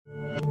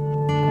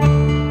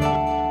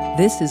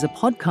This is a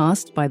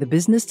podcast by the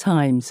Business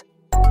Times.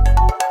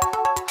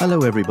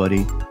 Hello,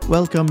 everybody.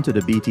 Welcome to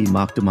the BT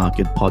Mark to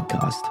Market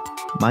podcast.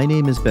 My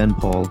name is Ben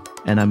Paul,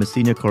 and I'm a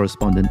senior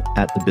correspondent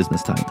at the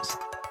Business Times.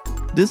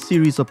 This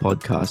series of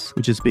podcasts,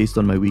 which is based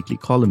on my weekly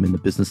column in the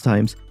Business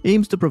Times,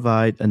 aims to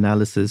provide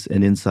analysis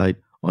and insight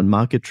on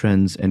market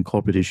trends and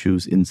corporate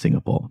issues in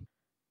Singapore.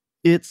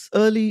 It's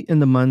early in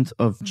the month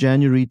of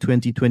January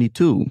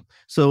 2022,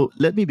 so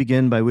let me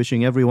begin by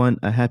wishing everyone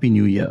a Happy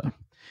New Year.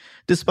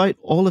 Despite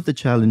all of the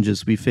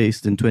challenges we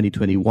faced in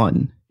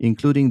 2021,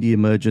 including the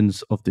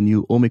emergence of the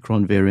new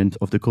Omicron variant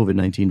of the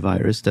COVID-19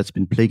 virus that's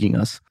been plaguing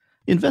us,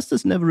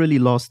 investors never really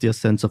lost their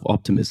sense of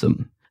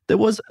optimism. There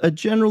was a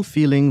general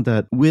feeling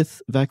that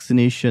with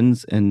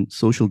vaccinations and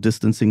social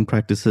distancing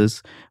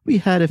practices, we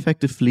had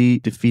effectively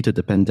defeated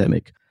the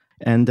pandemic,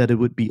 and that it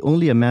would be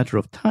only a matter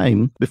of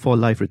time before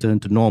life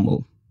returned to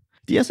normal.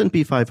 The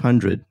S&P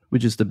 500,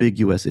 which is the big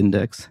US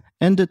index,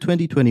 ended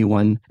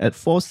 2021 at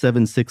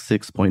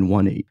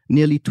 4766.18,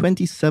 nearly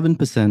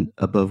 27%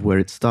 above where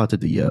it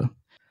started the year.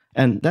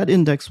 And that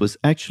index was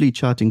actually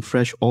charting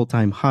fresh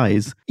all-time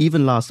highs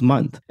even last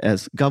month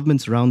as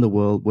governments around the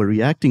world were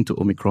reacting to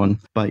Omicron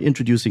by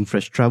introducing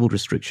fresh travel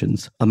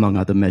restrictions, among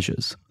other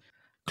measures.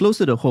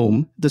 Closer to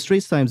home, the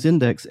Straits Times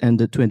Index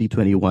ended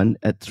 2021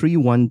 at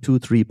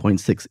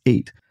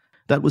 3123.68.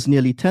 That was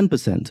nearly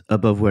 10%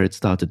 above where it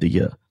started the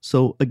year.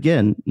 So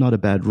again, not a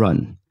bad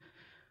run.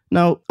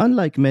 Now,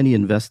 unlike many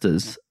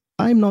investors,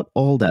 I'm not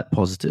all that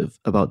positive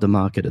about the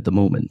market at the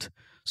moment.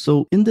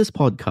 So in this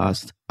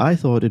podcast, I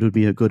thought it would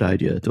be a good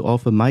idea to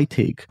offer my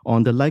take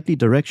on the likely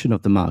direction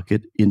of the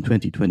market in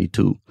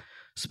 2022,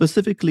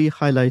 specifically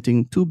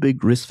highlighting two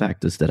big risk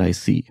factors that I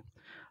see.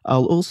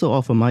 I'll also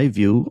offer my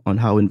view on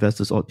how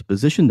investors ought to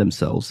position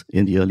themselves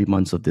in the early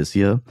months of this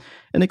year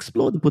and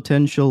explore the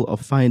potential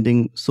of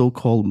finding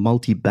so-called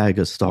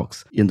multi-bagger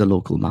stocks in the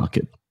local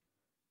market.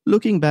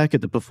 Looking back at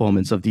the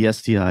performance of the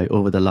STI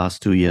over the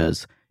last 2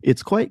 years,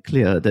 it's quite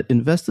clear that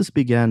investors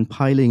began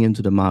piling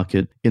into the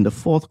market in the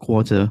fourth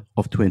quarter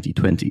of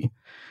 2020.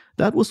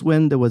 That was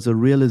when there was a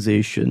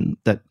realization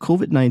that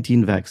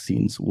COVID-19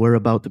 vaccines were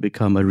about to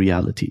become a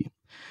reality.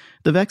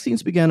 The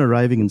vaccines began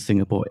arriving in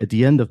Singapore at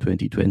the end of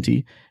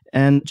 2020,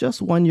 and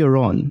just 1 year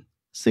on,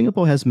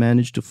 Singapore has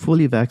managed to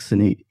fully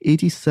vaccinate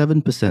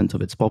 87%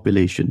 of its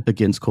population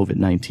against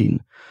COVID-19.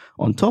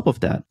 On top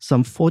of that,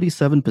 some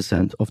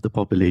 47% of the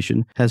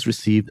population has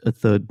received a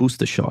third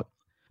booster shot.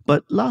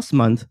 But last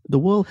month, the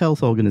World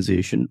Health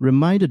Organization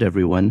reminded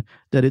everyone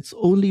that it's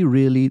only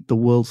really the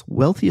world's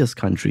wealthiest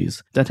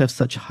countries that have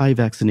such high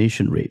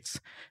vaccination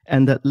rates,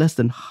 and that less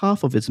than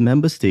half of its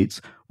member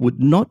states would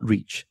not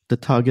reach the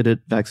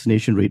targeted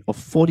vaccination rate of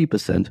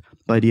 40%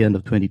 by the end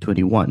of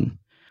 2021.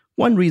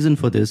 One reason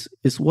for this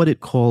is what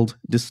it called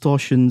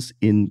distortions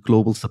in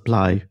global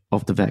supply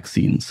of the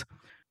vaccines.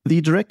 The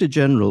Director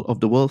General of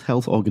the World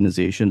Health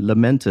Organization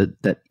lamented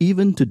that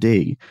even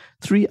today,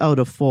 3 out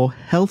of 4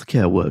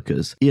 healthcare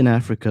workers in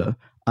Africa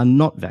are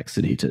not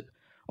vaccinated.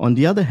 On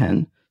the other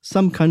hand,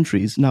 some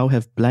countries now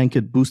have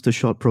blanket booster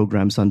shot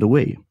programs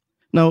underway.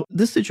 Now,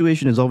 this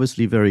situation is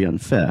obviously very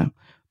unfair,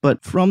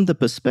 but from the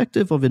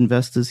perspective of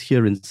investors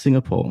here in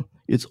Singapore,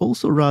 it's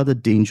also rather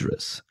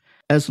dangerous.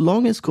 As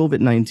long as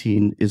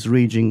COVID-19 is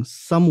raging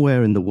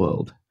somewhere in the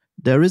world,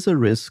 there is a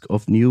risk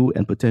of new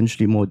and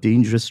potentially more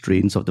dangerous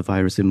strains of the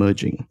virus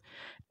emerging.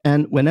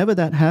 And whenever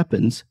that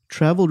happens,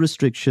 travel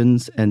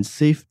restrictions and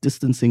safe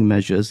distancing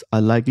measures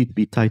are likely to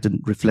be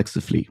tightened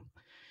reflexively.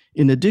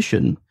 In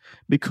addition,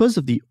 because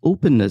of the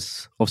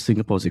openness of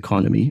Singapore's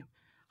economy,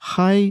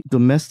 high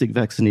domestic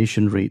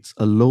vaccination rates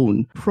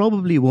alone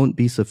probably won't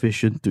be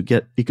sufficient to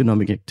get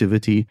economic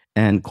activity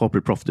and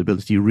corporate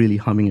profitability really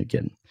humming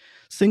again.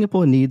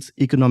 Singapore needs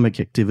economic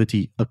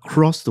activity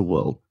across the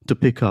world to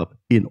pick up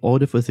in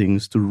order for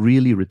things to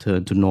really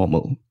return to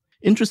normal.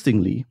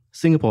 Interestingly,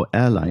 Singapore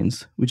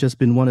Airlines, which has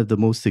been one of the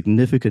most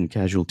significant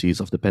casualties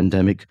of the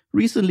pandemic,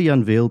 recently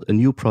unveiled a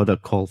new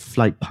product called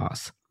Flight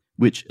Pass,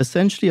 which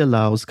essentially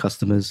allows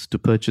customers to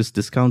purchase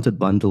discounted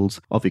bundles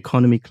of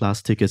economy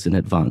class tickets in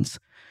advance.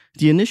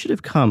 The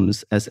initiative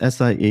comes as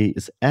SIA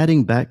is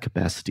adding back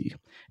capacity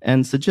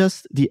and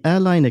suggests the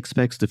airline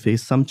expects to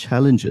face some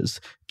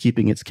challenges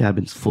keeping its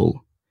cabins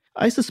full.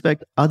 I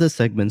suspect other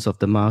segments of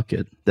the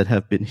market that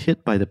have been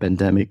hit by the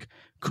pandemic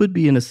could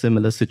be in a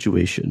similar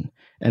situation,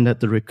 and that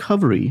the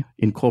recovery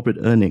in corporate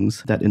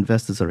earnings that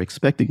investors are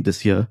expecting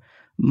this year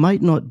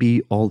might not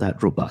be all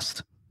that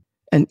robust.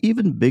 An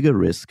even bigger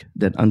risk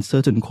than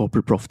uncertain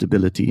corporate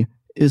profitability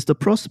is the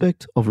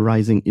prospect of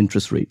rising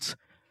interest rates.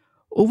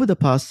 Over the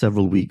past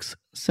several weeks,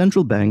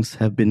 central banks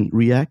have been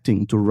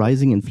reacting to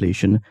rising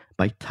inflation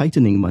by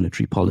tightening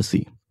monetary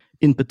policy.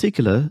 In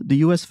particular, the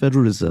US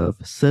Federal Reserve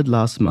said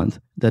last month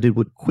that it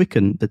would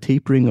quicken the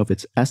tapering of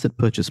its asset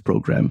purchase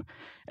program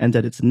and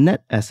that its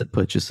net asset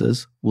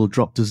purchases will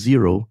drop to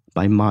zero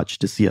by March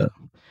this year.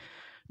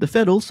 The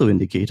Fed also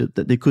indicated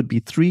that there could be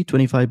 3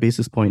 25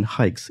 basis point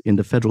hikes in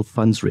the federal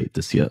funds rate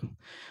this year.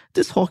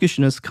 This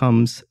hawkishness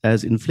comes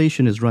as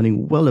inflation is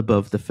running well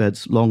above the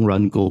Fed's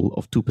long-run goal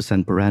of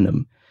 2% per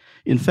annum.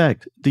 In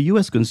fact, the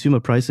US Consumer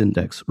Price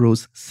Index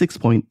rose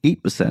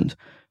 6.8%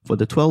 for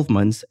the 12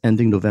 months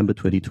ending November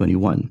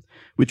 2021,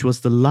 which was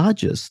the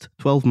largest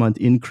 12-month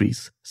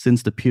increase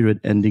since the period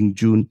ending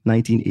June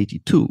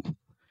 1982.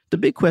 The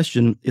big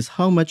question is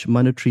how much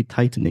monetary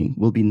tightening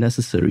will be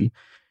necessary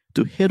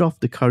to head off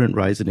the current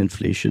rise in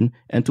inflation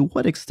and to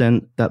what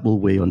extent that will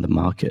weigh on the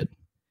market.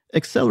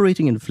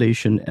 Accelerating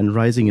inflation and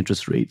rising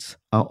interest rates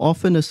are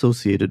often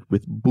associated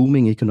with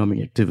booming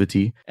economic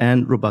activity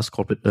and robust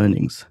corporate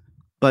earnings.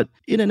 But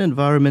in an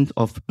environment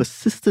of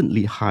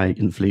persistently high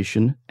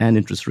inflation and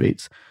interest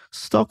rates,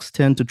 stocks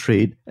tend to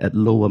trade at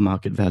lower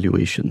market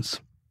valuations.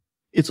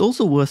 It's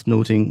also worth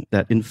noting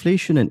that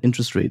inflation and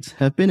interest rates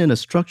have been in a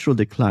structural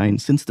decline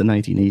since the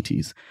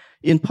 1980s,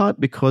 in part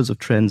because of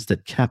trends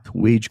that capped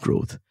wage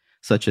growth,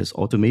 such as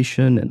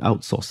automation and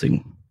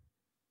outsourcing.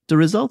 The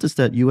result is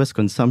that US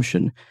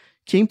consumption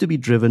came to be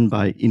driven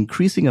by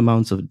increasing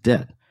amounts of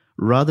debt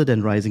rather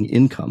than rising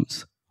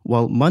incomes,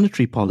 while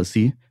monetary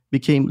policy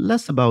became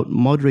less about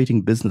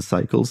moderating business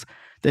cycles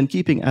than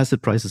keeping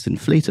asset prices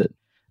inflated.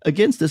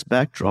 Against this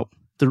backdrop,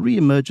 the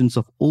re-emergence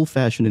of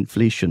old-fashioned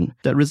inflation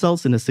that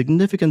results in a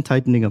significant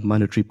tightening of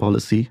monetary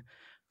policy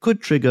could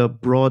trigger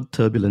broad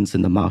turbulence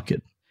in the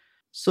market.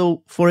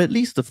 So, for at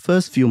least the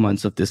first few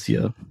months of this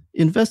year,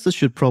 investors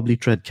should probably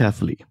tread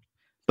carefully.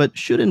 But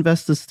should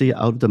investors stay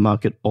out of the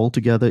market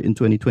altogether in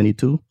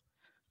 2022?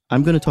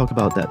 I'm going to talk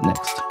about that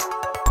next.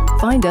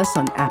 Find us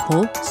on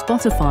Apple,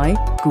 Spotify,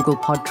 Google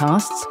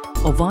Podcasts,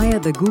 or via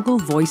the Google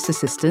Voice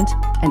Assistant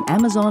and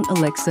Amazon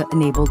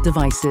Alexa-enabled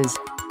devices.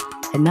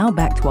 And now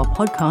back to our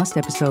podcast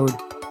episode.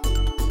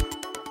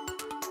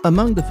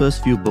 Among the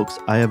first few books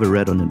I ever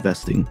read on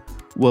investing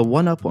were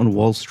One Up on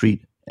Wall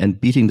Street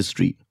and Beating the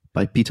Street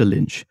by Peter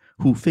Lynch,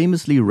 who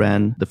famously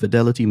ran the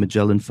Fidelity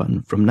Magellan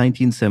Fund from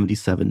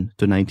 1977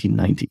 to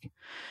 1990.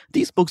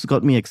 These books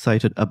got me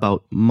excited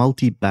about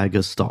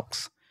multi-bagger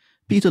stocks.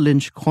 Peter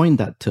Lynch coined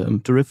that term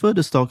to refer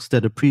to stocks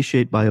that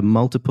appreciate by a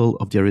multiple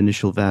of their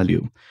initial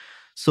value.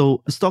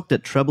 So a stock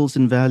that trebles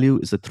in value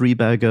is a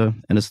 3-bagger,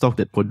 and a stock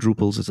that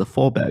quadruples is a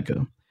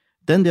 4-bagger.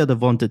 Then there are the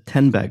vaunted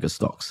 10-bagger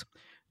stocks.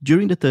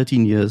 During the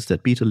 13 years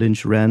that Peter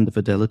Lynch ran the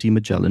Fidelity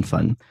Magellan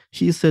Fund,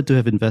 he is said to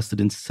have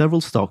invested in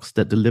several stocks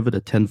that delivered a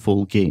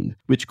tenfold gain,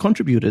 which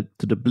contributed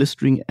to the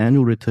blistering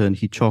annual return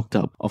he chalked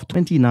up of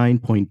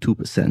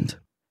 29.2%.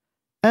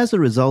 As a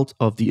result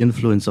of the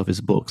influence of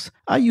his books,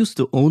 I used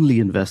to only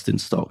invest in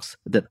stocks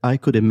that I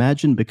could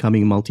imagine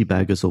becoming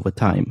multi-baggers over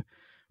time,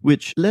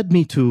 which led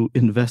me to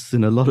invest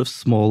in a lot of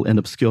small and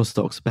obscure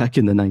stocks back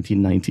in the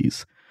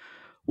 1990s.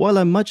 While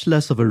I'm much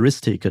less of a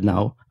risk taker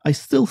now, I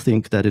still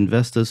think that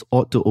investors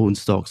ought to own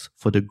stocks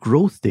for the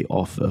growth they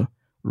offer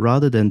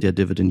rather than their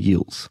dividend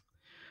yields.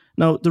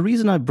 Now, the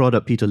reason I brought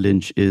up Peter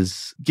Lynch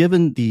is,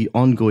 given the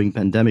ongoing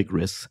pandemic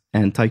risks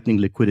and tightening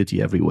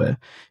liquidity everywhere,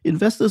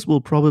 investors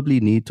will probably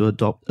need to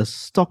adopt a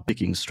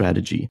stock-picking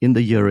strategy in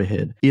the year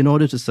ahead in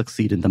order to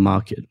succeed in the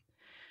market.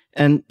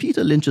 And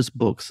Peter Lynch's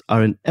books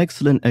are an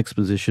excellent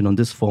exposition on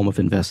this form of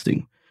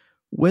investing.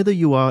 Whether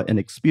you are an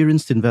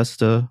experienced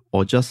investor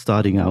or just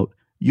starting out,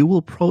 you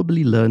will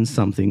probably learn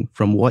something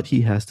from what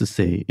he has to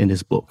say in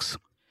his books.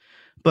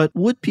 But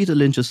would Peter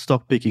Lynch's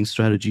stock-picking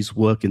strategies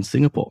work in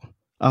Singapore?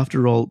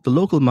 After all, the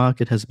local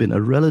market has been a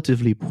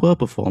relatively poor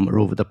performer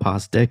over the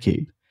past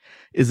decade.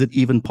 Is it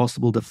even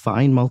possible to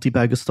find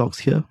multi-bagger stocks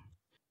here?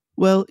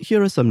 Well,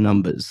 here are some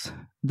numbers.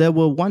 There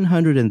were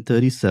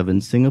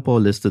 137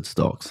 Singapore-listed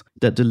stocks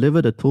that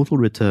delivered a total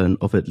return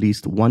of at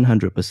least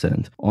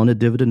 100% on a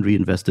dividend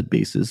reinvested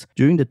basis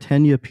during the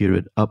 10-year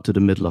period up to the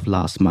middle of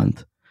last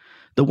month.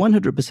 The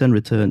 100%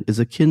 return is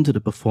akin to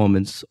the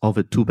performance of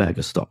a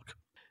 2-bagger stock.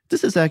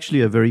 This is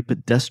actually a very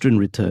pedestrian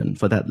return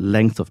for that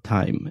length of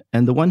time,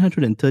 and the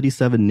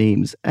 137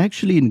 names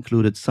actually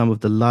included some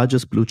of the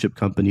largest blue-chip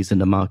companies in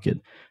the market,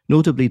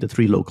 notably the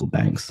 3 local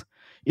banks.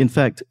 In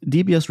fact,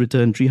 DBS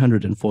returned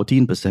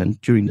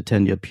 314% during the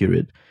 10-year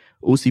period,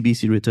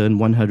 OCBC returned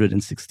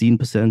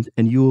 116%,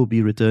 and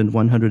UOB returned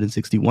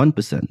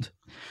 161%.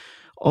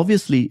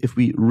 Obviously, if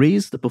we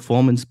raise the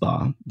performance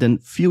bar, then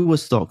fewer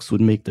stocks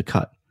would make the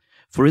cut.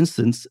 For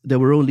instance, there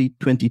were only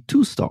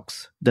 22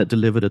 stocks that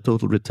delivered a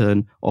total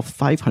return of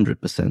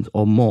 500%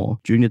 or more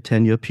during the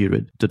 10-year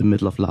period to the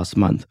middle of last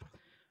month.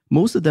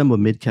 Most of them were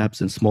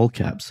mid-caps and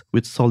small-caps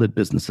with solid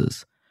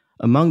businesses.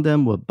 Among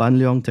them were Ban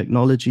Leong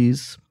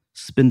Technologies,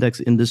 Spindex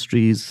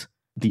Industries,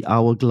 The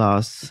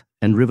Hourglass,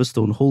 and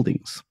Riverstone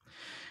Holdings.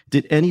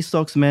 Did any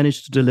stocks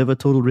manage to deliver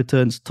total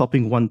returns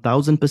topping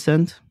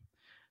 1,000%?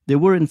 There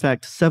were in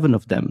fact 7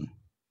 of them: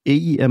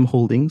 AEM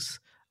Holdings,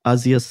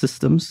 Asia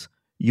Systems,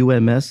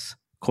 UMS,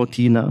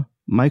 Cortina,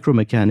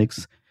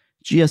 Micromechanics,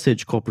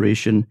 GSH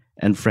Corporation,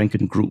 and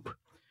Franken Group.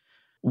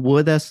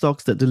 Were there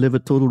stocks that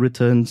delivered total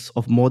returns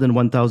of more than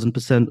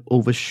 1,000%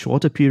 over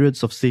shorter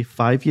periods of, say,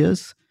 5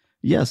 years?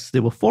 Yes,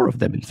 there were 4 of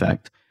them, in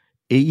fact: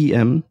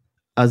 AEM,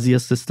 Asia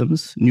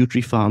Systems,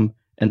 Nutrifarm,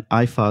 and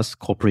iFast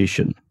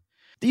Corporation.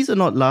 These are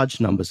not large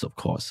numbers, of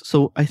course,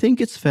 so I think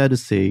it's fair to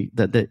say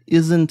that there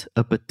isn't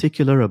a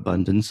particular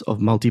abundance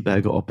of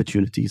multi-bagger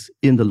opportunities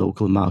in the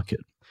local market.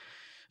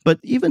 But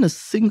even a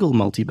single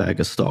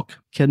multi-bagger stock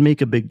can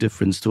make a big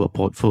difference to a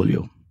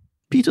portfolio.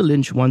 Peter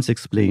Lynch once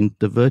explained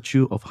the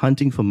virtue of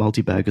hunting for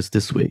multi-baggers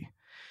this way.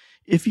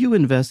 If you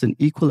invest an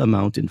equal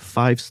amount in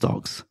 5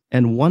 stocks,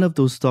 and one of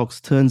those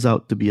stocks turns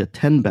out to be a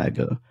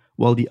 10-bagger,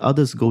 while the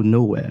others go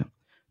nowhere,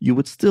 you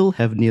would still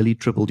have nearly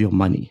tripled your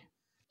money.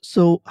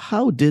 So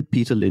how did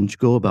Peter Lynch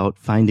go about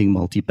finding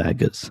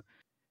multi-baggers?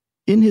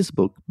 In his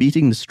book,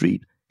 Beating the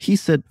Street, he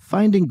said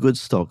finding good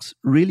stocks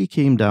really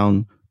came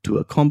down to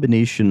a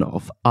combination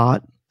of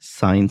art,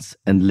 science,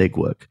 and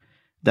legwork.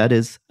 That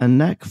is, a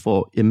knack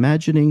for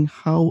imagining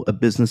how a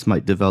business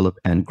might develop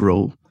and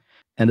grow,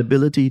 an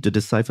ability to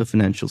decipher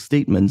financial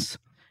statements,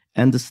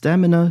 and the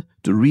stamina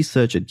to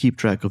research and keep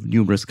track of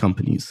numerous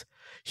companies.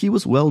 He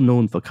was well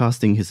known for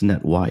casting his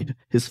net wide.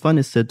 His fund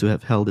is said to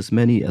have held as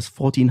many as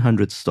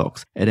 1,400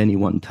 stocks at any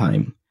one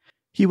time.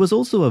 He was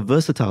also a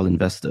versatile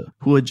investor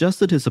who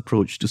adjusted his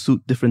approach to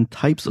suit different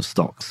types of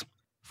stocks.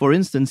 For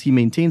instance, he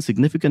maintained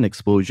significant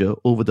exposure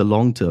over the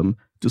long term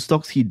to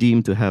stocks he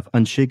deemed to have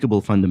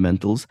unshakable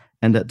fundamentals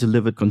and that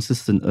delivered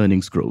consistent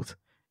earnings growth.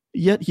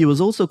 Yet he was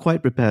also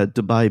quite prepared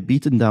to buy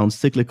beaten-down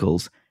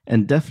cyclicals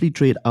and deftly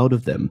trade out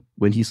of them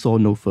when he saw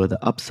no further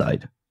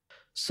upside.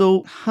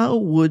 So how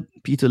would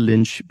Peter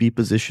Lynch be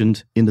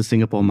positioned in the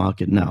Singapore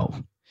market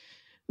now?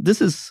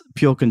 This is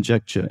pure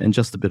conjecture and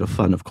just a bit of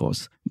fun, of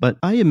course, but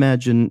I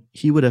imagine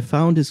he would have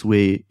found his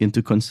way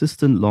into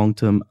consistent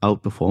long-term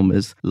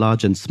outperformers,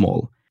 large and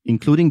small,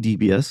 including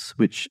DBS,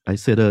 which I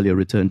said earlier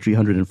returned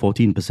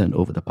 314%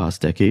 over the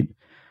past decade,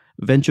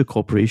 Venture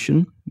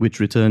Corporation, which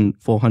returned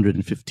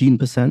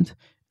 415%,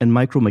 and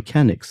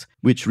Micromechanics,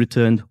 which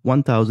returned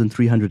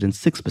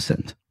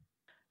 1,306%.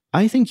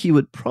 I think he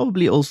would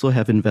probably also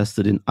have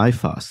invested in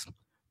iFast,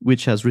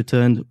 which has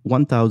returned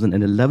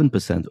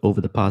 1,011% over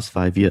the past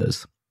 5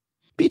 years.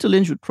 Peter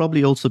Lynch would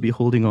probably also be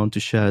holding on to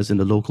shares in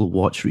the local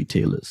watch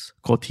retailers,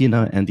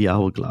 Cortina and the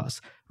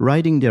Hourglass,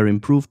 riding their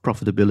improved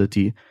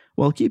profitability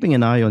while keeping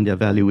an eye on their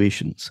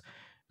valuations.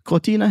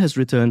 Cortina has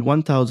returned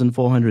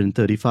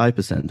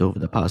 1,435% over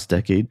the past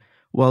decade,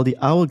 while the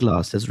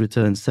Hourglass has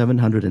returned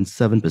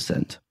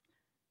 707%.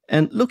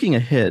 And looking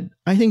ahead,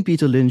 I think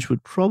Peter Lynch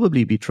would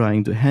probably be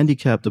trying to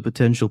handicap the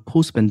potential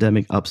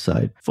post-pandemic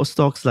upside for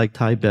stocks like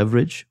Thai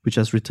Beverage, which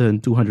has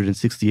returned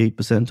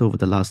 268% over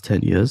the last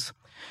 10 years.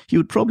 He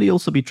would probably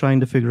also be trying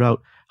to figure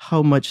out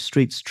how much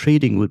Straits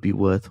Trading would be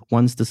worth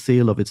once the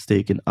sale of its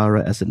stake in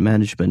Ara Asset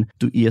Management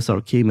to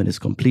ESR Cayman is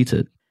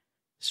completed.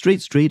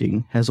 Straits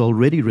Trading has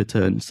already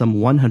returned some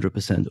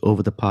 100%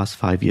 over the past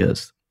 5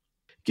 years.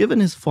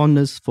 Given his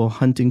fondness for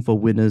hunting for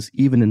winners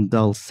even in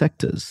dull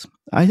sectors,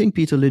 I think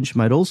Peter Lynch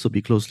might also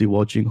be closely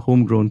watching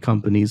homegrown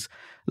companies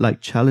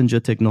like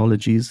Challenger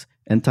Technologies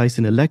and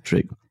Tyson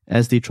Electric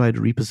as they try to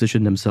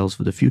reposition themselves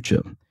for the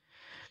future.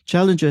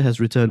 Challenger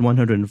has returned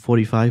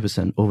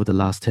 145% over the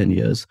last 10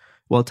 years,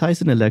 while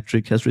Tyson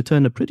Electric has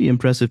returned a pretty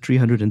impressive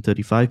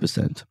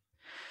 335%.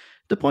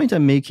 The point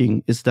I'm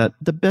making is that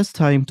the best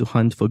time to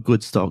hunt for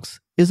good stocks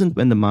isn't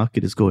when the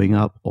market is going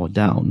up or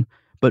down,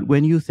 but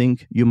when you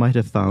think you might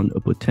have found a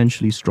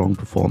potentially strong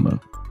performer.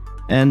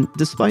 And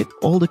despite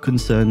all the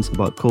concerns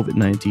about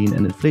COVID-19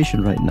 and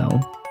inflation right now,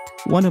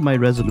 one of my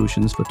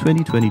resolutions for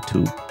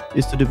 2022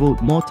 is to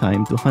devote more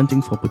time to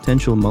hunting for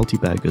potential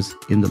multi-baggers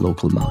in the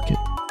local market.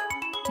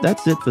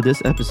 That's it for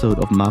this episode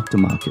of Mark to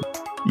Market.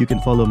 You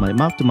can follow my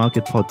Mark to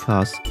Market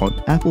podcast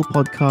on Apple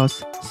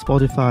Podcasts,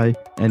 Spotify,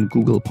 and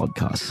Google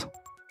Podcasts.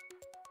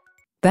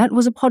 That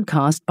was a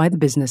podcast by the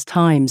Business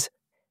Times.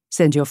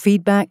 Send your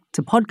feedback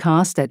to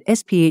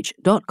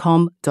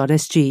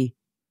podcast@sph.com.sg.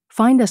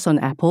 Find us on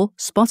Apple,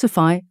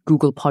 Spotify,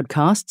 Google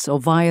Podcasts, or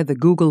via the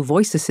Google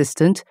Voice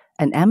Assistant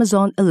and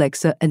Amazon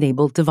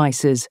Alexa-enabled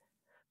devices.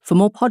 For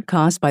more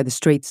podcasts by the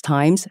Straits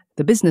Times,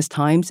 the Business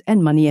Times,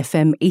 and Money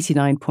FM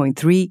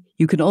 89.3,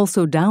 you can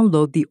also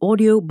download the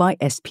Audio by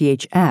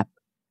SPH app.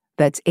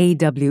 That's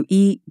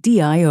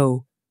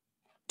AWEDIO.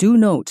 Do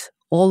note,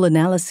 all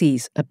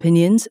analyses,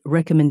 opinions,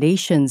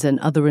 recommendations, and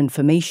other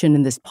information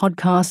in this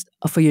podcast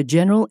are for your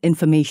general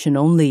information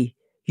only.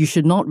 You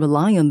should not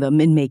rely on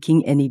them in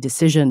making any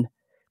decision.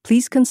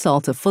 Please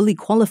consult a fully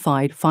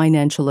qualified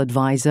financial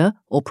advisor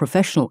or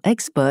professional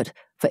expert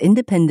for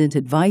independent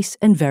advice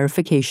and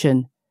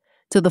verification.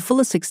 To the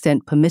fullest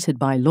extent permitted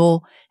by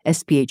law,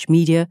 SPH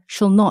Media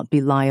shall not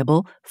be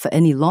liable for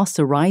any loss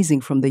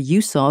arising from the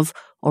use of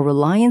or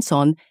reliance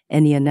on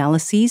any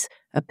analyses,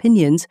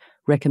 opinions,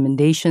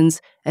 recommendations,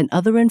 and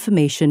other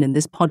information in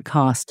this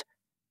podcast.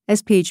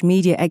 SPH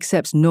Media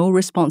accepts no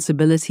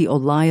responsibility or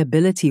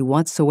liability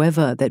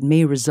whatsoever that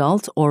may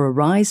result or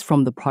arise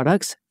from the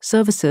products,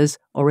 services,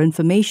 or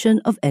information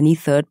of any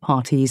third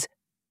parties.